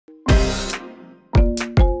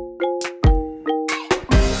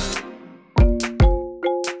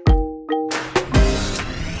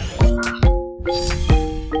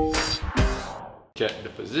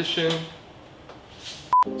transition.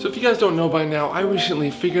 So if you guys don't know by now, I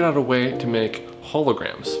recently figured out a way to make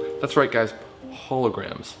holograms. That's right guys,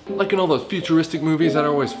 holograms. Like in all those futuristic movies that are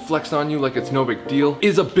always flexed on you like it's no big deal,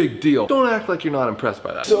 is a big deal. Don't act like you're not impressed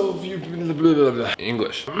by that. So if you...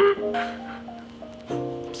 English.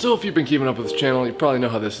 So if you've been keeping up with this channel, you probably know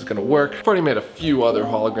how this is gonna work. I've already made a few other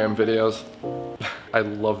hologram videos. I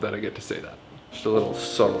love that I get to say that. Just a little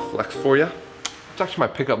subtle flex for you. It's actually my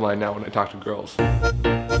pickup line now when I talk to girls.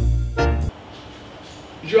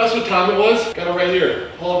 Did you ask what time it was? Got it right here.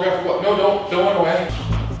 Hologram for what? No, don't run away.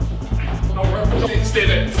 No, stay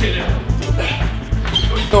there, stay there.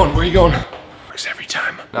 Where are you going? Where are you going? Works every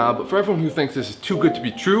time. Nah, but for everyone who thinks this is too good to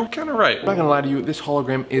be true, kinda right. I'm not gonna lie to you, this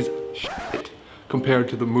hologram is shit compared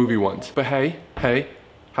to the movie ones. But hey,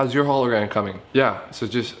 how's your hologram coming? Yeah, so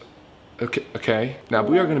just, okay. Now,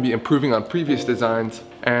 we are gonna be improving on previous designs,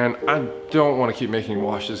 and I don't wanna keep making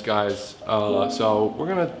washes, guys. So we're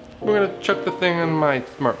gonna chuck the thing on my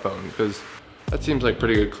smartphone, because that seems like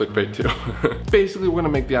pretty good clickbait too. Basically, we're gonna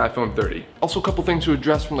make the iPhone 30. Also, a couple things to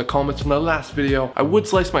address from the comments from the last video. I would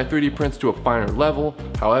slice my 3D prints to a finer level.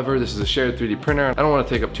 However, this is a shared 3D printer. I don't wanna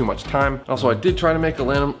take up too much time. Also, I did try to make a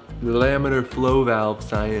laminar flow valve,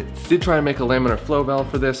 science. Did try to make a laminar flow valve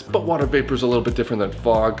for this, but water vapor is a little bit different than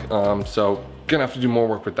fog. So gonna have to do more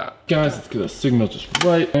work with that. Guys, let's get the signal just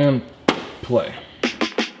right and play.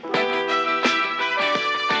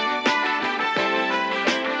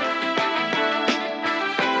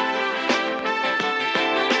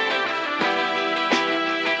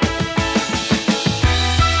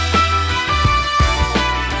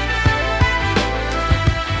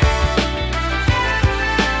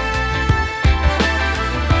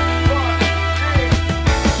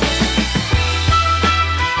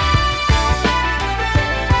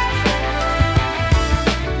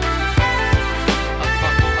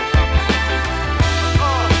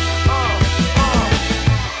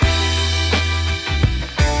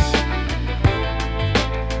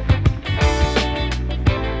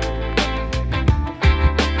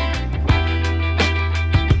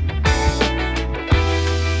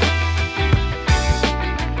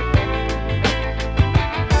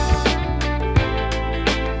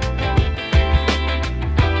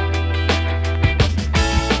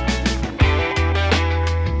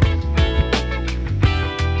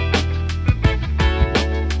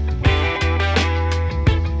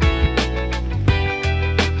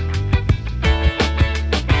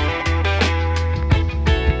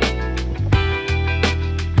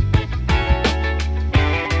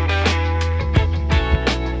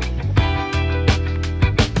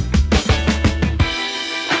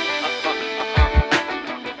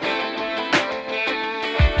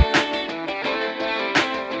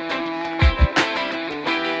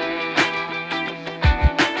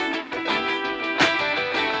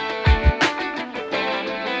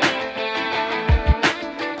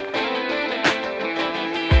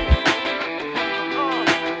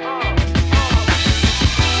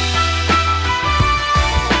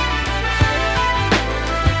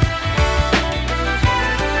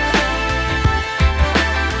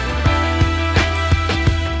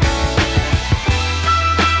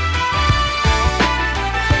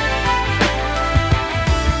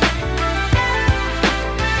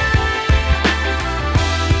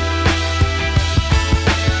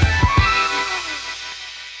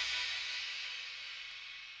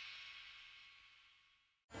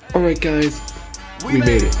 Alright guys, we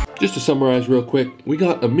made it. Just to summarize real quick, we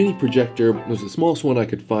got a mini projector. It was the smallest one I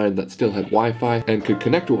could find that still had Wi-Fi and could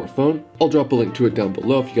connect to our phone. I'll drop a link to it down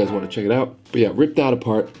below if you guys want to check it out. But yeah, ripped that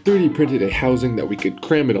apart, 3D printed a housing that we could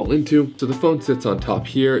cram it all into. So the phone sits on top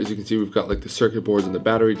here. As you can see, we've got like the circuit boards and the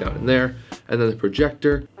battery down in there. And then the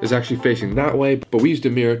projector is actually facing that way, but we used a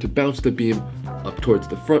mirror to bounce the beam up towards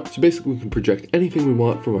the front. So basically we can project anything we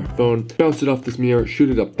want from our phone, bounce it off this mirror, shoot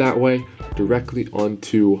it up that way, directly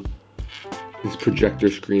onto this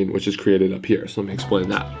projector screen, which is created up here. So let me explain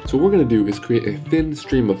that. So what we're gonna do is create a thin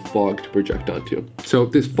stream of fog to project onto. So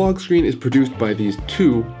this fog screen is produced by these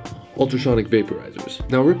two ultrasonic vaporizers.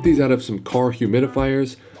 Now rip these out of some car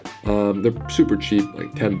humidifiers. They're super cheap,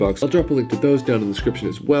 like 10 bucks. I'll drop a link to those down in the description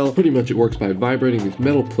as well. Pretty much it works by vibrating these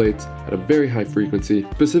metal plates at a very high frequency,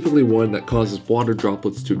 specifically one that causes water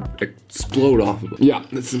droplets to explode off of them. Yeah,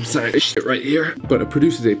 that's some science shit right here. But it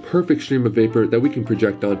produces a perfect stream of vapor that we can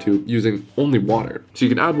project onto using only water. So you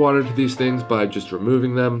can add water to these things by just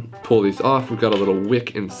removing them, pull these off. We've got a little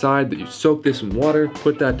wick inside that you soak this in water,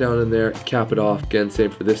 put that down in there, cap it off. Again,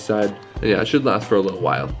 same for this side. Yeah, it should last for a little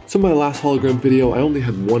while. So my last hologram video, I only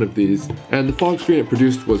had one of these, and the fog screen it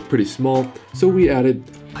produced was pretty small, so we added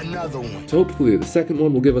another one. So hopefully the second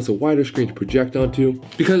one will give us a wider screen to project onto.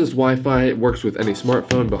 Because it's Wi-Fi, it works with any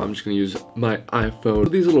smartphone, but I'm just gonna use my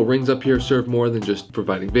iPhone. These little rings up here serve more than just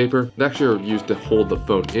providing vapor. They actually are used to hold the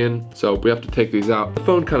phone in, so we have to take these out. The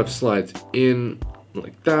phone kind of slides in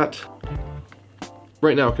like that.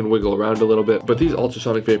 Right now it can wiggle around a little bit, but these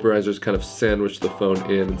ultrasonic vaporizers kind of sandwich the phone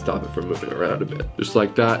in and stop it from moving around a bit. Just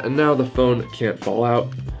like that, and now the phone can't fall out.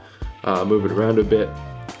 Move it around a bit.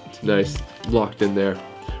 It's nice, locked in there,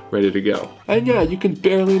 ready to go. And yeah, you can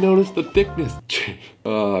barely notice the thickness.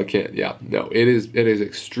 I can't, yeah, no, it is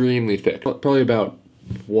extremely thick. Probably about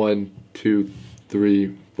 1, 2,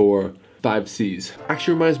 3, 4, 5 Cs.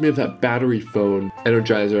 Actually reminds me of that battery phone.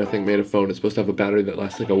 Energizer, I think, made a phone. It's supposed to have a battery that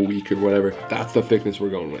lasts like a week or whatever. That's the thickness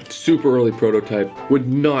we're going with. Super early prototype. Would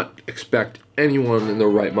not expect anyone in their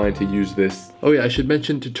right mind to use this. Oh yeah, I should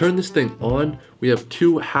mention, to turn this thing on, we have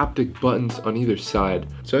 2 haptic buttons on either side.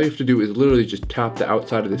 So all you have to do is literally just tap the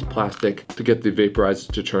outside of this plastic to get the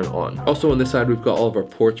vaporizers to turn on. Also on this side, we've got all of our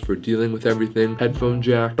ports for dealing with everything. Headphone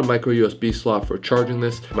jack, a micro USB slot for charging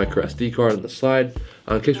this, micro SD card on the side,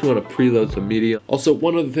 in case we want to preload some media. Also,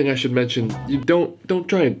 one other thing I should mention, you don't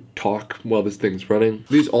try and talk while this thing's running.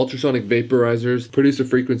 These ultrasonic vaporizers produce a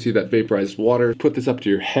frequency that vaporizes water. Put this up to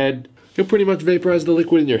your head, you'll pretty much vaporize the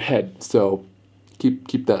liquid in your head, so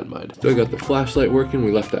keep that in mind. So I got the flashlight working,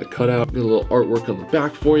 we left that cut out. Got a little artwork on the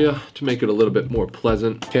back for you to make it a little bit more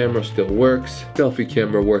pleasant. Camera still works, selfie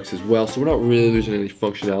camera works as well, so we're not really losing any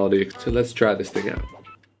functionality. So let's try this thing out.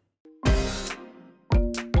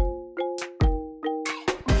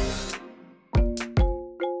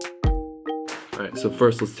 Alright, so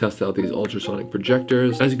first let's test out these ultrasonic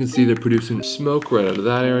projectors. As you can see, they're producing smoke right out of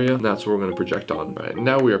that area, and that's what we're going to project on. Alright,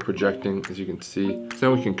 now we are projecting, as you can see. So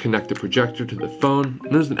now we can connect the projector to the phone.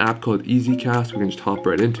 And there's an app called EasyCast we can just hop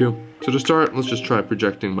right into. So to start, let's just try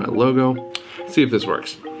projecting my logo. See if this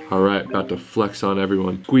works. Alright, about to flex on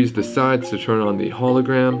everyone. Squeeze the sides to turn on the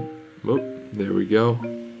hologram. Oh, there we go.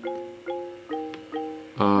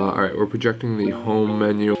 Alright, we're projecting the home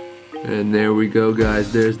menu. And there we go,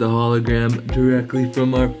 guys. There's the hologram directly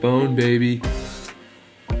from our phone, baby.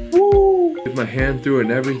 Woo! Get my hand through it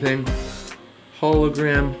and everything.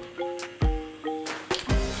 Hologram.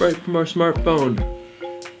 Right from our smartphone.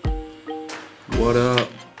 What up?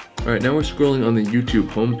 Alright, now we're scrolling on the YouTube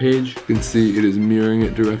homepage. You can see it is mirroring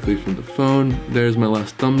it directly from the phone. There's my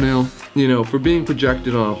last thumbnail. You know, for being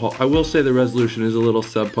projected on a I will say the resolution is a little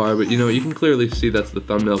subpar, but you know, you can clearly see that's the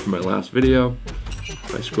thumbnail for my last video.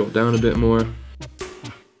 If I scroll down a bit more,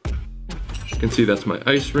 you can see that's my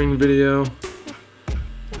ice ring video.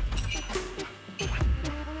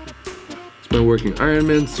 It's my working Iron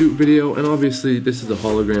Man suit video, and obviously this is a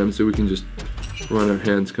hologram, so we can just run our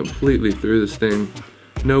hands completely through this thing.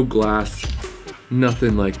 No glass,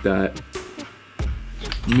 nothing like that.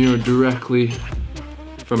 Mirror directly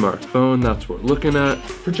from our phone, that's what we're looking at.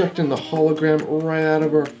 Projecting the hologram right out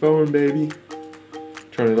of our phone, baby.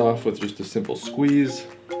 Turn it off with just a simple squeeze.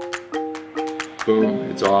 Boom,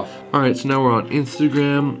 it's off. Alright, so now we're on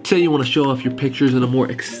Instagram. Say you want to show off your pictures in a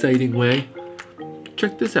more exciting way.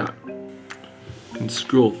 Check this out. You can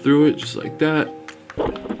scroll through it just like that.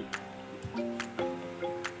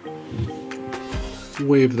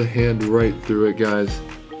 Wave the hand right through it, guys.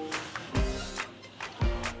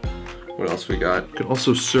 What else we got? You can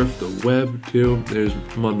also surf the web too.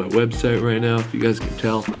 I'm on my website right now, if you guys can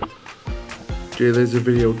tell.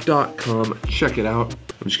 Jlaservideo.com. Check it out.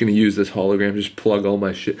 I'm just gonna use this hologram, just plug all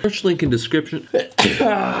my shit. Merch link in description.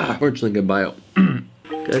 Merch link in bio.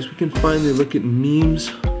 Guys, we can finally look at memes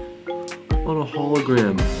on a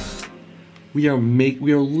hologram. We are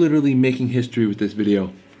literally making history with this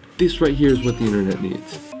video. This right here is what the internet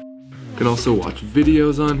needs. You can also watch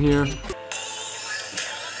videos on here.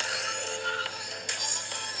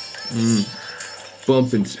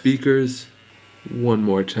 Bumping speakers. One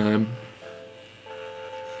more time.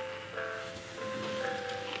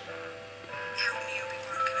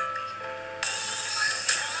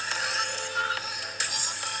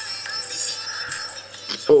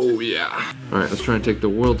 Oh yeah. Alright, let's try and take the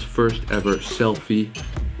world's first ever selfie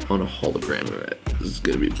on a hologram. Alright, this is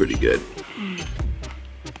gonna be pretty good.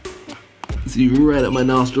 See right at my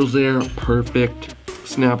nostrils there, perfect.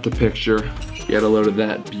 Snapped a picture. Get a load of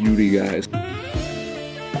that beauty, guys.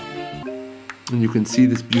 And you can see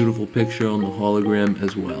this beautiful picture on the hologram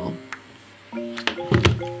as well.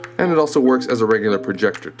 And it also works as a regular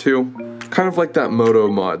projector too. Kind of like that Moto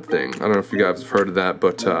mod thing. I don't know if you guys have heard of that,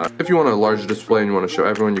 but if you want a larger display and you want to show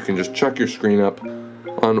everyone, you can just chuck your screen up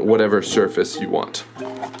on whatever surface you want.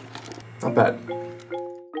 Not bad.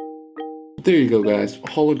 There you go, guys.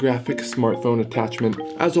 Holographic smartphone attachment.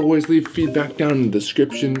 As always, leave feedback down in the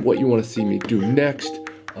description what you want to see me do next.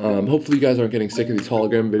 Hopefully you guys aren't getting sick of these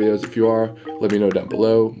hologram videos. If you are, let me know down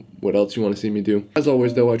below what else you want to see me do. As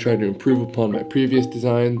always though, I tried to improve upon my previous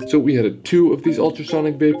designs. So we had 2 of these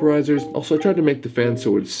ultrasonic vaporizers. Also, I tried to make the fan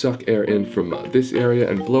so it would suck air in from this area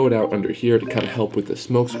and blow it out under here to kind of help with the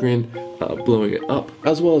smoke screen, blowing it up,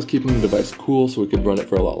 as well as keeping the device cool so we could run it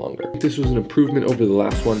for a lot longer. This was an improvement over the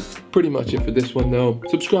last one. Pretty much it for this one though.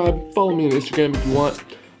 Subscribe, follow me on Instagram if you want.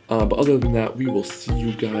 But other than that, we will see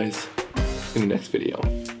you guys in the next video.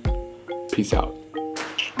 Peace out.